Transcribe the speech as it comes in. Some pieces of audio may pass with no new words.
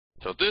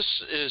So this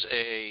is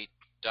a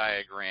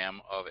diagram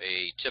of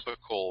a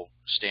typical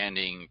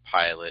standing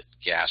pilot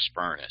gas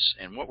furnace.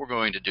 And what we're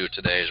going to do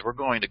today is we're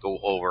going to go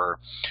over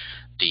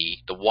the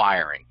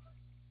wiring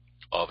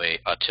of a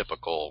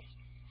typical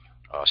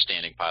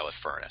standing pilot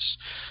furnace.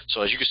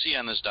 So as you can see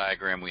on this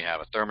diagram, we have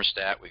a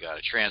thermostat, we got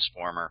a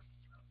transformer,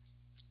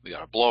 we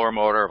got a blower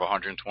motor of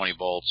 120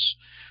 volts,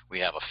 we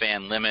have a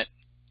fan limit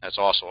that's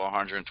also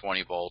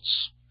 120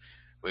 volts,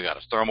 we got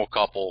a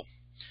thermocouple,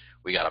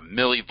 we got a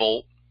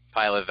millivolt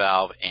pilot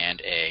valve,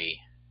 and a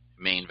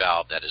main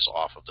valve that is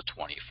off of the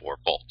 24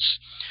 volts.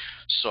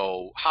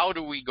 So how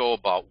do we go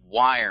about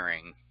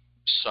wiring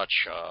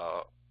such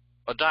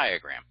a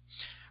diagram?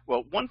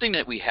 Well, one thing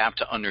that we have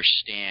to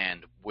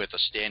understand with a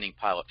standing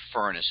pilot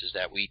furnace is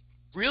that we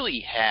really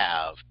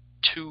have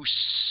two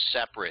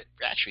separate,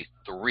 actually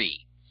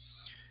three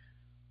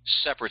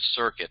separate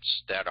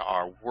circuits that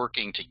are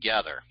working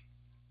together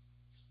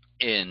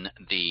in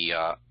the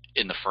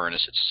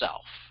furnace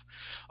itself.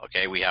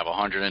 Okay, we have a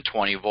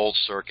 120 volt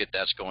circuit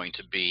that's going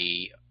to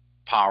be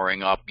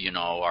powering up,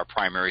 our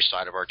primary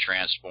side of our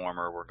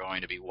transformer. We're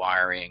going to be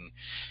wiring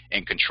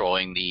and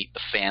controlling the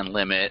fan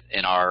limit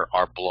in our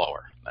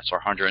blower. That's our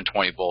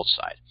 120 volt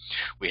side.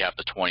 We have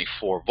the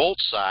 24 volt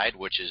side,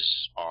 which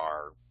is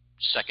our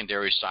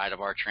secondary side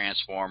of our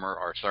transformer,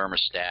 our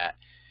thermostat,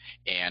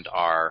 and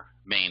our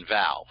main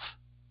valve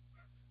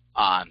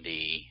on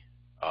the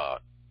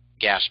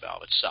gas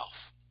valve itself,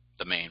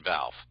 the main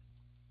valve.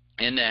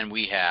 And then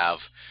we have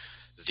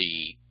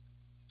the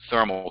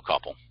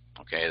thermocouple.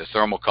 Okay, the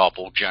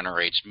thermocouple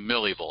generates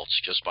millivolts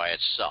just by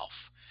itself.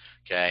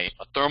 Okay,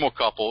 a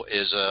thermocouple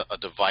is a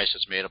device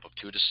that's made up of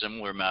two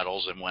dissimilar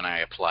metals, and when I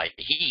apply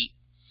heat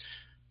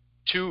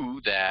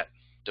to that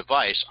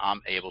device,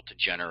 I'm able to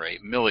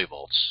generate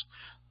millivolts.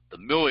 The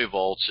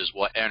millivolts is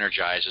what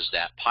energizes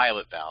that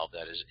pilot valve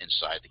that is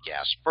inside the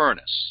gas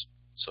furnace,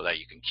 so that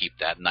you can keep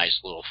that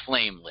nice little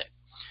flame lit.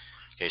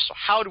 Okay, so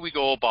how do we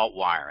go about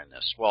wiring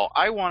this? Well,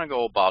 I want to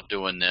go about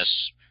doing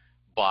this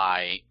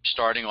by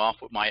starting off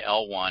with my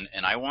L1,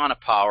 and I want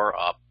to power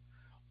up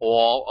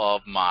all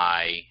of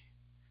my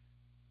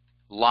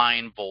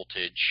line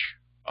voltage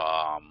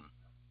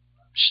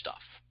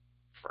stuff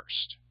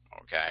first.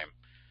 Okay,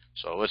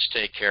 so let's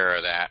take care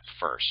of that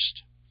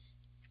first.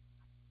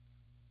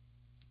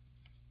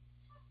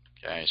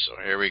 Okay,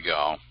 so here we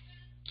go.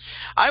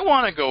 I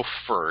want to go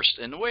first,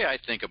 and the way I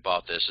think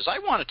about this is I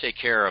want to take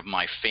care of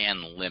my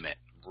fan limit,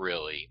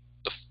 really,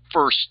 the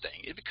first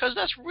thing, because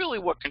that's really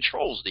what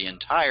controls the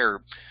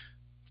entire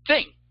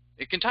thing.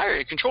 It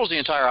controls the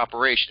entire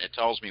operation. It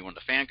tells me when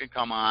the fan can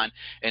come on,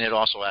 and it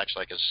also acts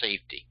like a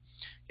safety.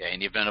 Okay, in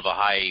the event of a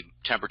high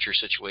temperature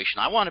situation,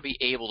 I want to be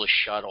able to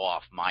shut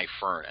off my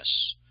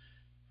furnace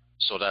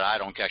so that I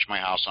don't catch my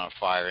house on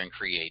fire and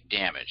create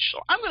damage.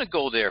 So I'm going to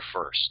go there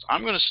first.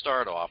 I'm going to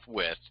start off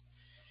with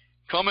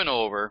coming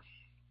over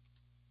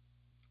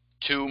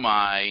to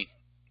my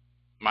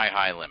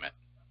high limit,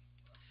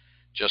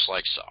 just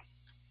like so.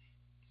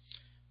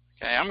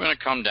 Okay, I'm going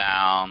to come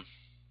down,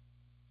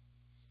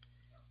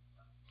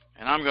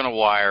 and I'm going to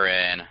wire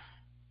in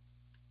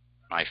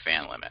my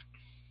fan limit,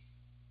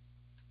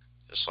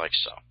 just like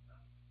so.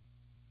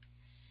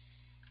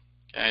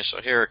 Okay,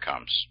 so here it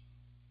comes.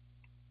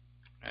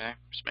 Okay,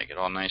 just make it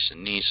all nice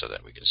and neat so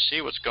that we can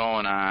see what's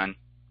going on.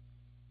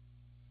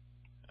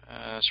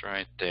 That's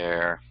right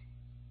there.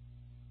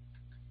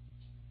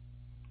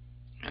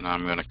 And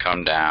I'm going to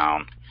come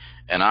down,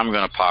 and I'm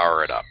going to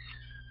power it up.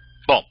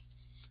 Boom.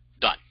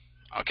 Done.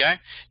 Okay?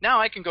 Now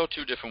I can go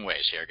two different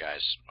ways here,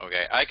 guys.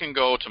 Okay? I can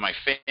go to my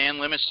fan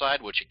limit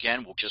side, which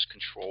again will just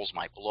controls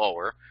my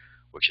blower,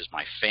 which is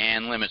my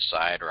fan limit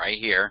side right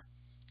here.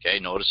 Okay?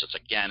 Notice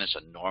it's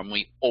a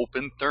normally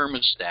open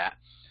thermostat.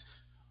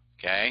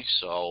 Okay?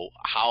 So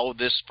how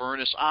this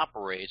furnace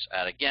operates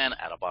at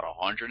about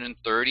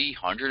 130,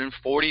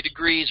 140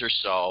 degrees or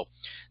so,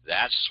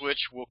 that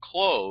switch will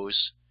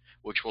close,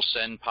 which will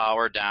send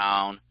power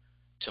down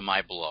to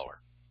my blower.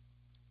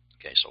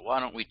 Okay, so why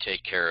don't we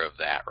take care of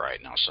that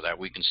right now so that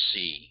we can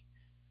see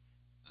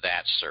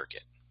that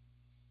circuit.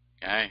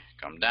 Okay,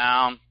 come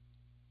down,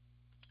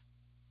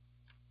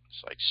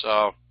 just like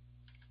so.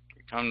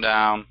 We come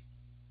down.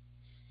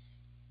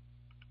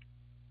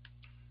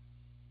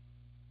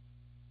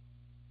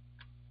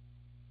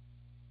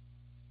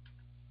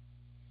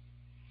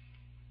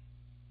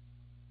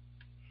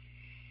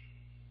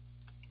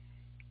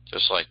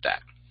 Just like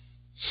that.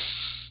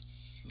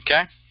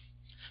 Okay,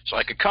 so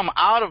I could come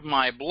out of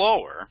my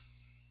blower,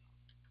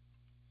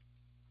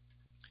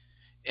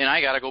 and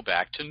I got to go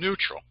back to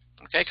neutral.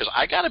 Okay, because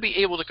I got to be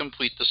able to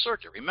complete the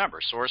circuit. Remember,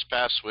 source,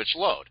 path, switch,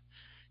 load.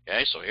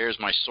 Okay, so here's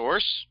my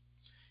source,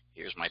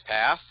 here's my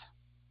path,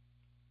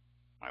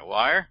 my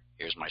wire,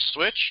 here's my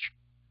switch,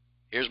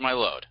 here's my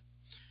load.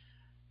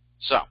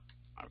 So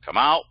I'll come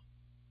out,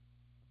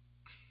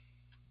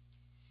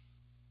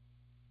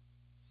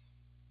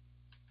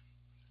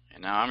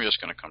 and now I'm just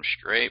going to come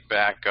straight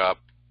back up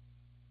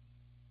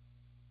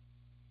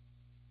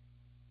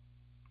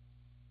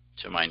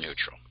to my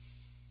neutral,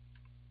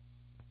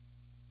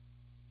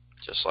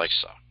 just like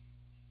so.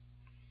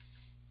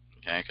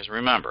 Okay, because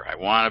remember, I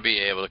want to be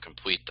able to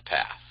complete the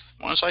path.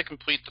 Once I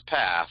complete the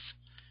path,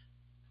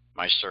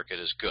 my circuit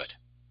is good.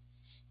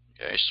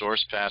 Okay,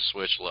 source, path,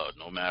 switch, load,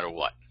 no matter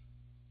what.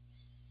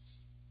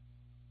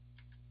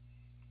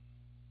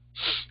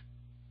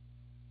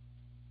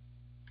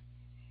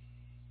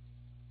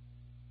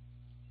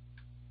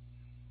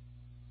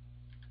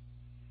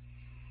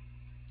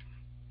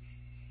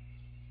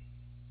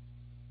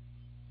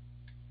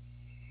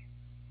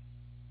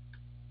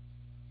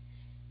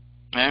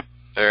 Okay,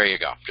 there you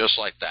go, just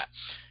like that.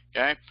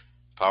 Okay,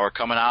 power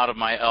coming out of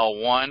my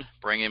L1,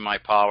 bringing my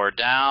power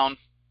down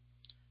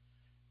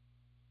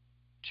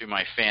to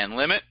my fan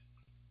limit.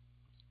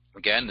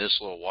 Again, this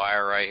little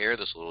wire right here,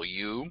 this little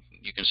U,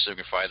 you can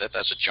signify that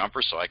that's a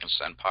jumper, so I can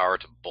send power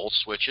to both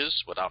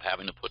switches without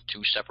having to put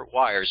two separate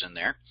wires in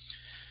there.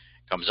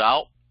 Comes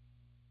out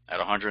at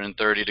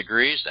 130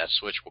 degrees, that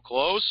switch will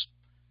close,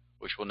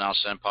 which will now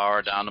send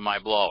power down to my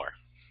blower.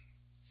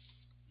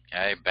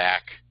 Okay,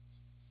 back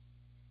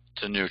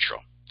to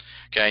neutral.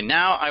 Okay,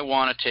 now I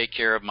want to take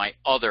care of my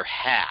other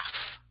half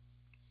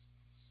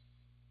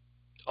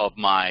of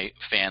my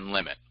fan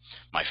limit.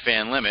 My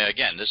fan limit,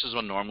 again, this is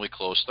a normally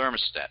closed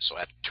thermostat, so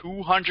at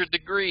 200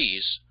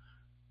 degrees,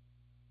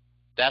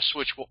 that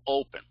switch will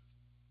open.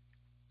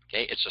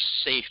 Okay, it's a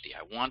safety.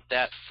 I want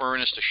that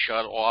furnace to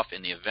shut off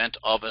in the event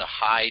of a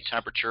high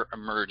temperature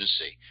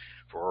emergency.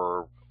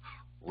 For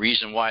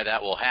reason why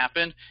that will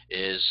happen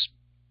is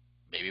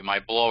maybe my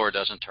blower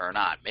doesn't turn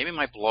on. Maybe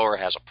my blower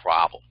has a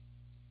problem.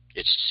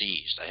 It's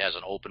seized. It has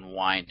an open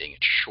winding.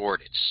 It's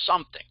shorted.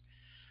 Something.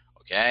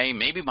 Okay,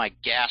 maybe my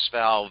gas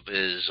valve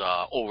is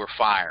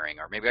overfiring,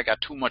 or maybe I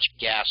got too much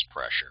gas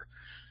pressure.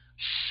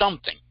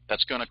 Something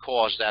that's going to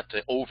cause that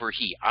to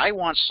overheat. I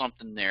want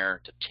something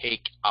there to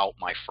take out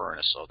my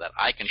furnace so that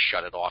I can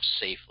shut it off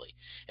safely.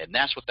 And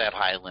that's what that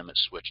high limit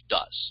switch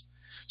does.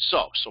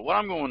 So what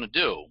I'm going to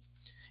do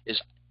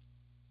is,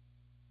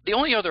 the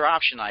only other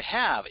option I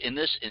have in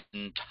this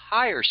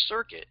entire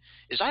circuit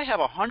is I have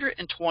a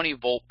 120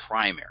 volt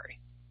primary.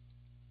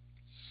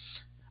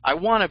 I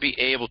want to be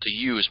able to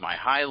use my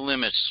high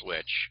limit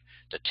switch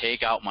to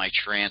take out my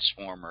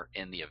transformer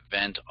in the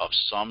event of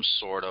some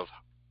sort of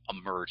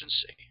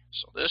emergency.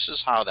 So this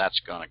is how that's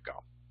going to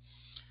go.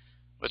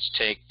 Let's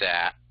take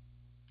that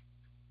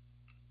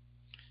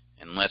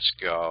and let's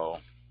go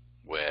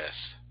with,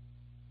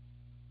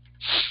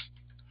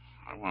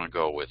 I want to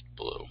go with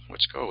blue.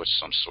 Let's go with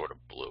some sort of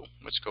blue.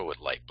 Let's go with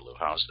light blue.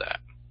 How's that?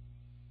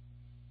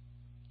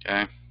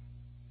 Okay.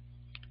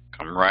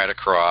 Come right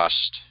across.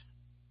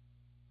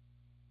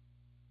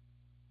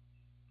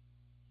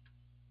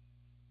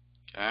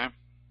 Okay.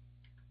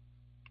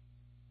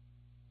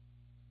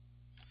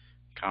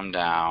 Come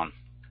down,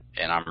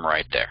 and I'm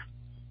right there.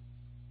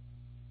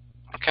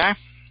 Okay?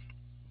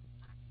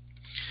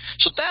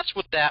 So that's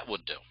what that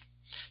would do.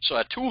 So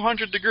at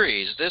 200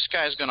 degrees, this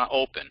guy's going to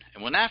open.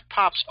 And when that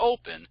pops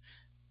open,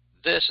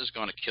 this is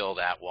going to kill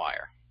that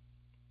wire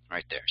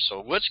right there.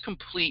 So let's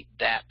complete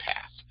that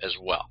path as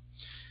well.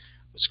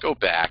 Let's go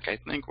back. I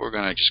think we're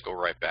going to just go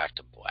right back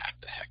to black.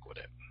 The heck with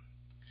it.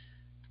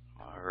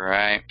 All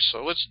right,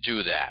 so let's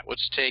do that.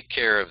 Let's take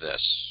care of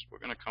this. We're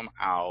going to come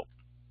out.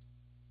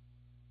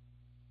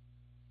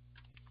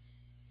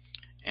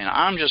 And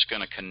I'm just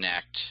going to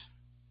connect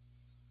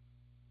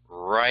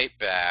right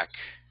back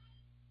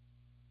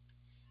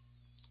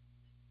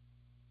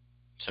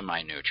to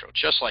my neutral,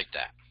 just like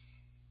that.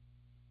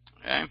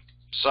 Okay,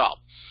 so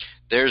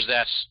there's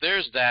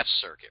that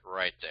circuit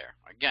right there.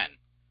 Again,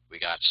 we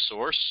got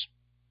source.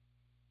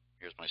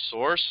 Here's my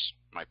source,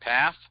 my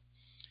path.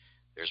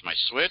 There's my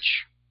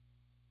switch.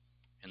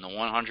 And the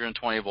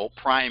 120 volt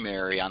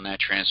primary on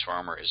that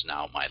transformer is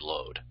now my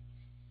load.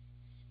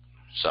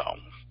 So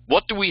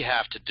what do we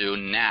have to do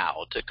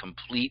now to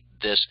complete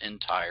this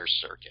entire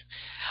circuit?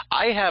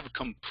 I have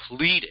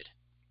completed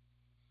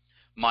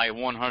my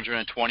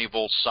 120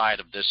 volt side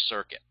of this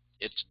circuit.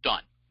 It's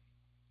done.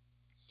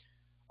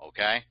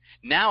 Okay?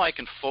 Now I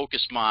can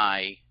focus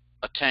my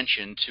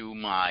attention to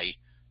my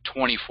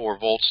 24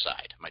 volt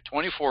side. My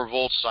 24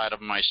 volt side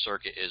of my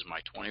circuit is my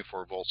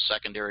 24 volt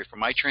secondary for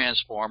my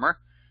transformer,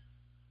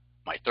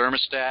 my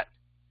thermostat,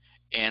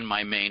 and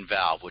my main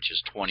valve, which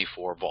is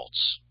 24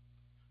 volts.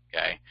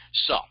 Okay,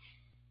 so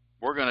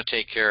we're going to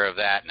take care of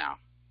that now.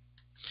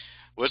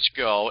 Let's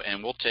go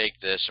and we'll take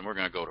this and we're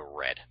going to go to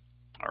red.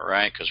 All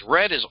right, because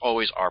red is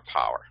always our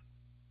power.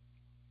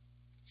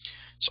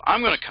 So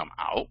I'm going to come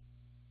out.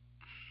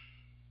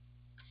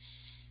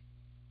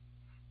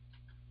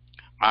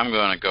 I'm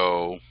going to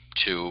go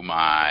to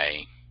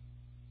my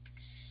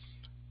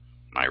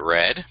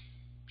red,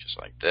 just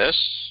like this.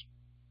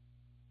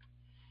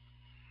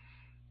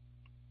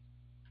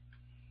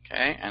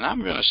 Okay, and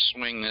I'm going to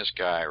swing this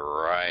guy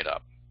right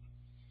up.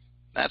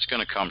 That's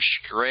going to come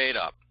straight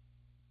up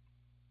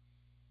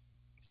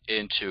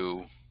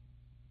into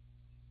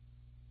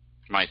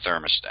my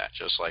thermostat,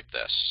 just like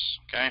this.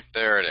 Okay,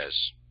 there it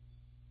is.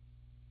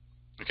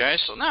 Okay,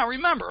 so now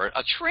remember,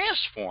 a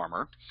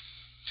transformer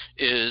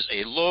is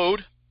a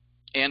load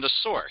and a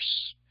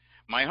source.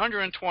 My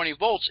 120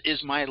 volts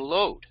is my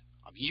load.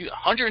 I'm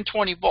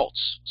 120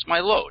 volts. It's my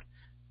load.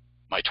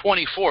 My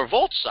 24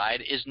 volt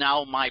side is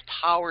now my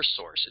power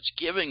source. It's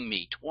giving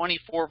me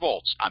 24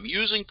 volts. I'm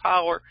using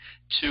power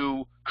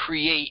to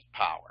create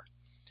power.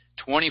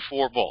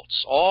 24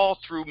 volts, all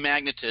through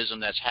magnetism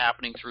that's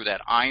happening through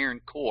that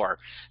iron core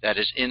that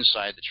is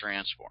inside the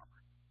transformer.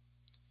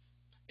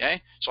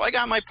 Okay, so I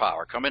got my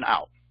power coming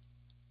out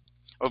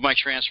of my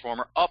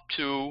transformer up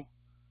to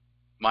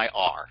my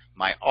R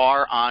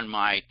on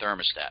my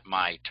thermostat,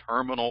 my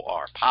terminal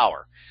R,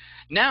 power.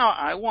 Now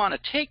I want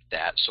to take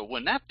that, so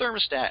when that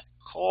thermostat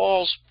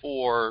calls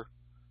for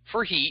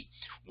heat,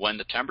 when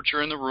the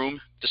temperature in the room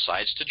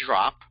decides to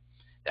drop,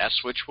 that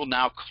switch will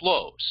now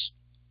close.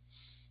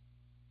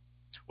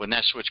 When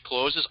that switch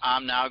closes,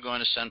 I'm now going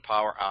to send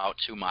power out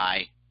to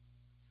my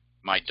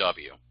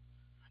W.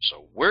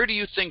 So where do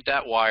you think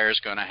that wire is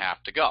going to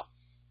have to go?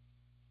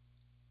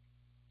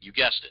 You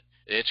guessed it.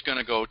 It's going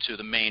to go to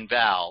the main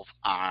valve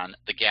on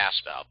the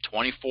gas valve,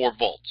 24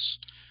 volts.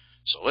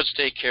 So let's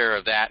take care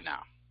of that now.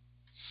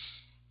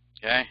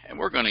 Okay, and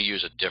we're going to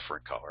use a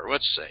different color.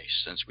 Let's say,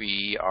 since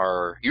we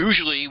are,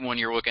 usually when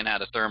you're looking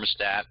at a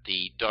thermostat,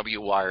 the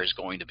W wire is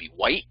going to be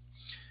white.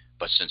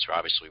 But since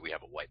obviously we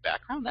have a white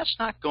background, that's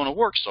not going to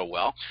work so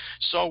well.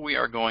 So we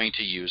are going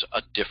to use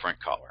a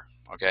different color.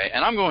 Okay,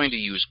 and I'm going to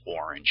use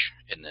orange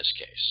in this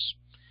case.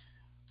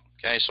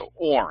 Okay, so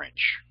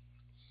orange.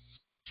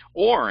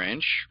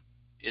 Orange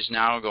is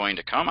now going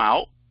to come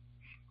out.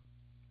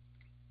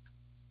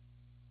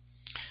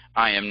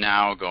 I am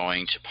now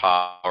going to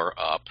power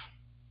up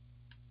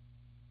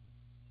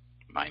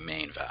my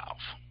main valve.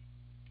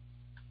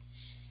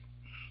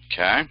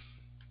 Okay,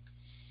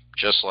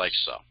 just like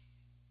so.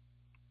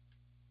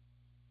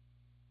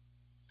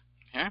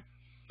 Okay,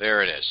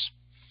 there it is.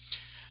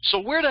 So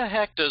where the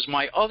heck does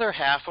my other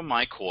half of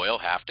my coil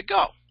have to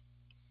go?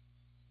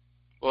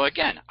 Well,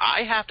 again,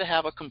 I have to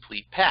have a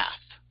complete path.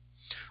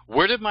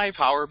 Where did my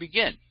power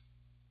begin?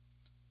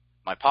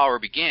 My power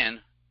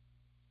began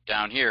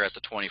down here at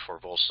the 24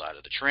 volt side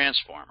of the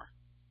transformer.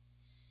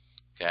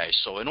 Okay,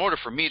 so in order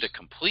for me to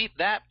complete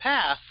that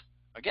path,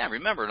 again,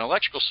 remember, an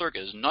electrical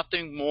circuit is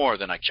nothing more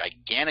than a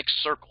gigantic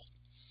circle.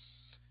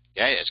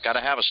 Okay, it's got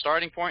to have a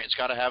starting point, it's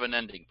got to have an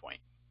ending point.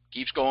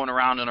 Keeps going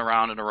around and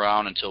around and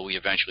around until we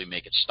eventually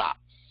make it stop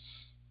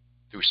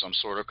through some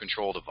sort of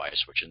control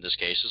device, which in this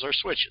case is our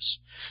switches.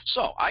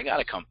 So I got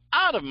to come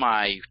out of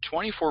my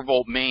 24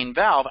 volt main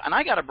valve and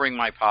I got to bring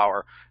my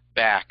power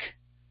back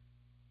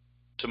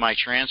to my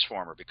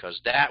transformer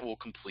because that will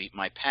complete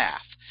my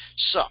path.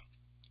 So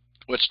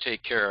let's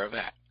take care of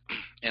that.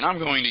 And I'm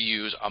going to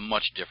use a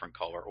much different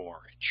color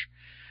orange.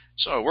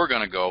 So we're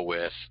going to go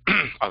with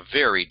a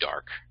very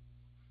dark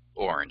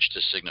orange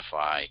to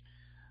signify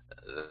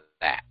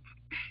that.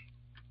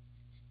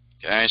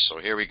 Okay, so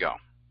here we go.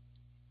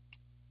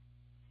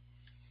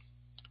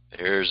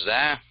 There's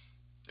that.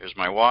 There's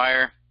my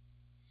wire.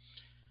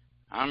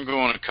 I'm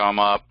going to come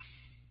up.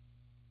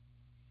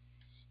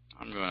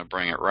 I'm going to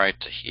bring it right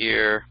to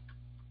here.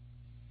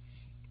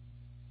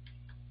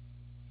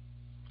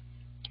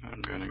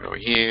 I'm going to go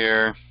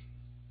here.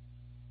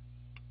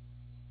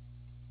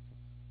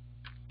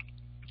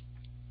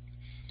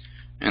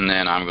 And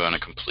then I'm going to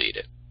complete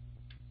it.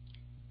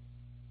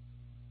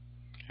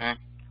 Okay.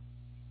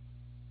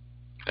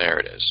 There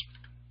it is.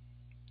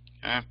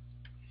 Okay.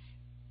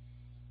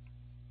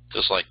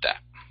 Just like that.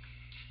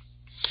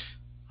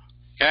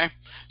 Okay.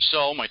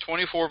 So my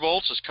 24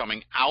 volts is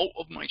coming out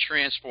of my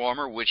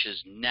transformer, which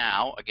is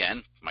now,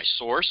 again, my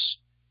source,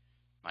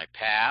 my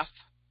path,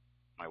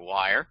 my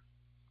wire.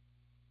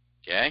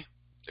 Okay.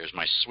 There's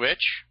my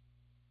switch.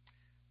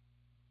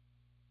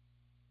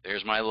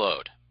 There's my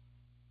load.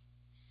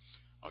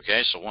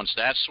 Okay, so once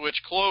that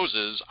switch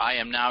closes, I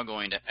am now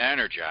going to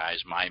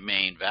energize my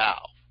main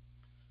valve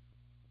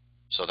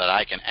so that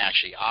I can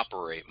actually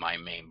operate my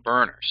main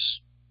burners.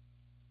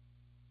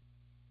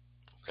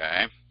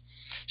 Okay,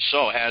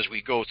 so as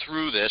we go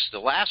through this, the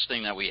last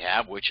thing that we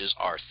have, which is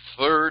our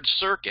third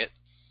circuit,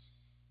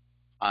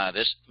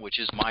 which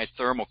is my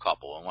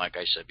thermocouple. And like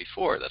I said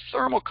before, the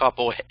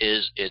thermocouple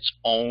is its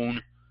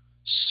own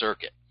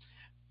circuit.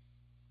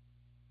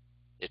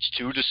 It's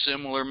two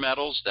dissimilar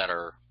metals that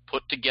are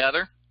put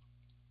together,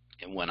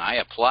 and when I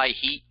apply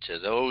heat to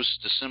those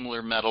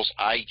dissimilar metals,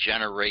 I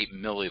generate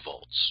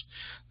millivolts.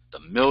 The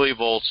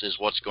millivolts is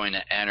what's going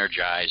to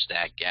energize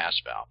that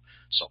gas valve.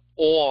 So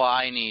all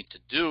I need to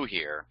do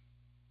here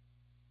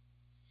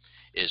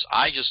is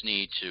I just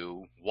need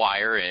to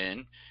wire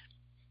in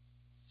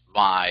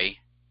my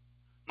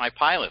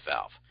pilot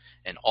valve.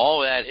 And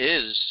all that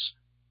is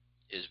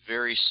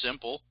very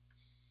simple,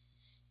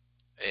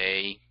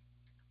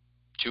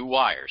 two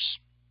wires.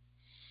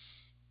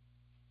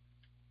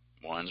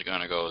 One's going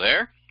to go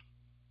there.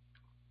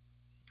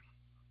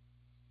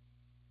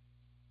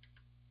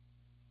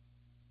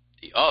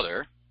 The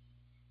other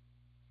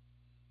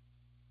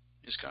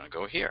is going to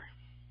go here.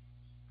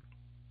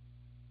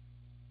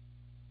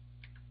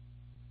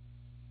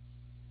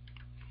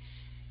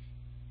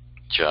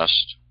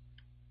 Just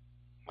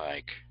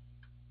like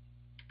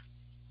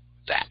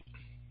that.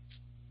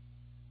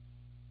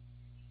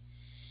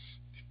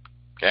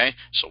 Okay,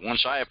 so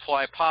once I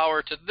apply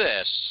power to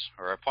this,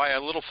 or apply a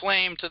little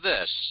flame to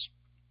this,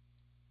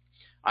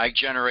 I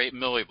generate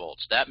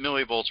millivolts. That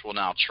millivolts will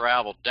now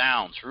travel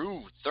down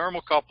through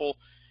thermocouple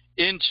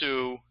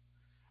into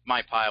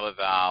my pilot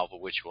valve,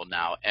 which will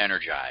now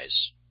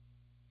energize.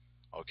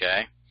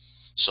 Okay,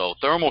 so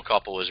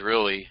thermocouple is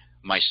really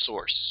my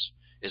source,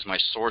 is my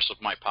source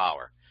of my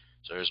power.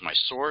 So there's my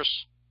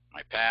source,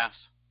 my path,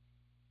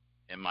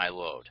 and my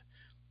load.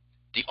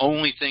 The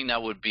only thing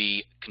that would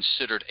be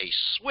considered a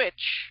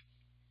switch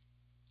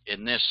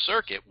in this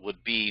circuit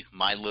would be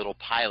my little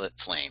pilot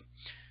flame.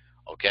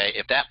 Okay,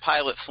 if that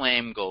pilot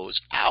flame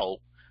goes out,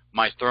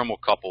 my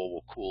thermocouple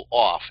will cool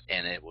off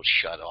and it will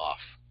shut off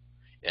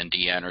and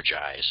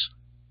de-energize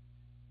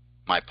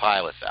my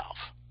pilot valve.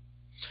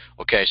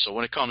 Okay, so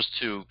when it comes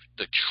to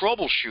the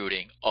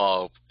troubleshooting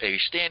of a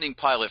standing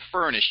pilot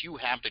furnace, you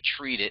have to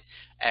treat it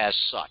as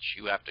such.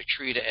 You have to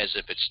treat it as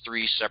if it's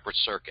 3 separate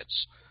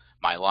circuits.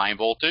 My line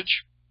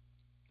voltage,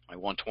 my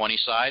 120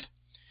 side,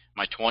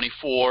 my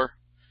 24,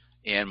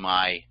 and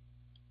my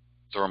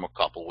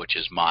thermocouple, which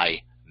is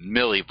my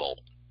millivolt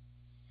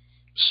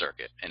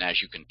circuit. And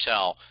as you can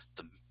tell,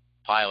 the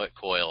pilot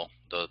coil,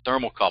 the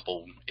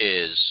thermocouple,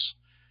 is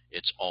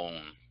its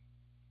own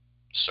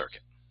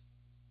circuit.